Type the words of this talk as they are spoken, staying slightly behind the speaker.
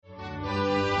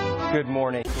Good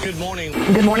morning. Good morning.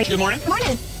 Good morning. Good morning. Good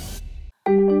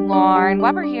morning. Lauren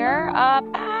Weber here, up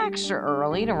extra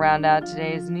early to round out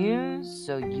today's news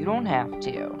so you don't have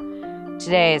to.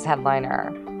 Today's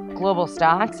headliner: global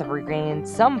stocks have regained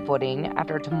some footing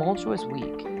after a tumultuous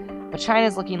week, but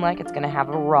China's looking like it's going to have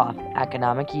a rough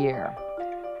economic year.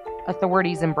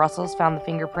 Authorities in Brussels found the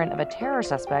fingerprint of a terror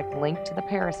suspect linked to the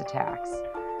Paris attacks.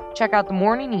 Check out the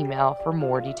morning email for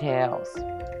more details.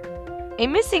 A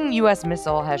missing U.S.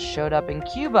 missile has showed up in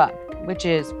Cuba, which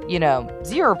is,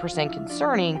 0%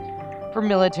 concerning for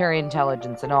military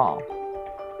intelligence and all.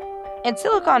 And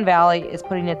Silicon Valley is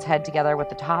putting its head together with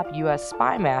the top U.S.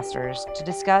 spy masters to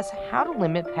discuss how to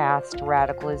limit paths to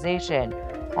radicalization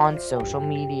on social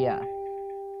media.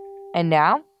 And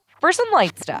now, for some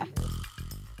light stuff.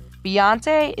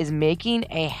 Beyoncé is making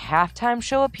a halftime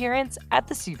show appearance at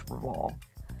the Super Bowl,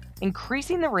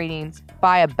 increasing the ratings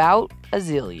by about a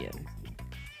zillion.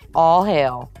 All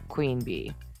hail Queen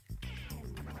Bee.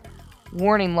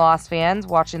 Warning, Lost fans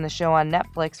watching the show on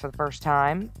Netflix for the first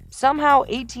time. Somehow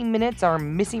 18 minutes are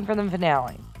missing from the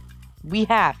finale. We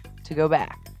have to go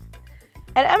back.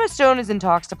 And Emma Stone is in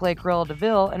talks to play Cruella de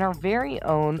Vil in our very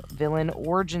own villain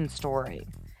origin story.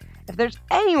 If there's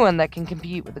anyone that can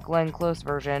compete with the Glenn Close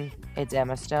version, it's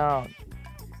Emma Stone.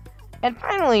 And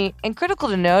finally, and critical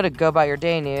to know to go about your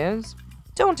day news,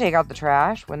 don't take out the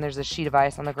trash when there's a sheet of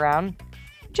ice on the ground.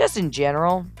 Just in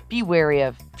general, be wary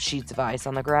of sheets of ice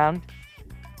on the ground.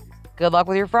 Good luck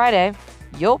with your Friday.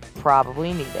 You'll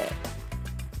probably need it.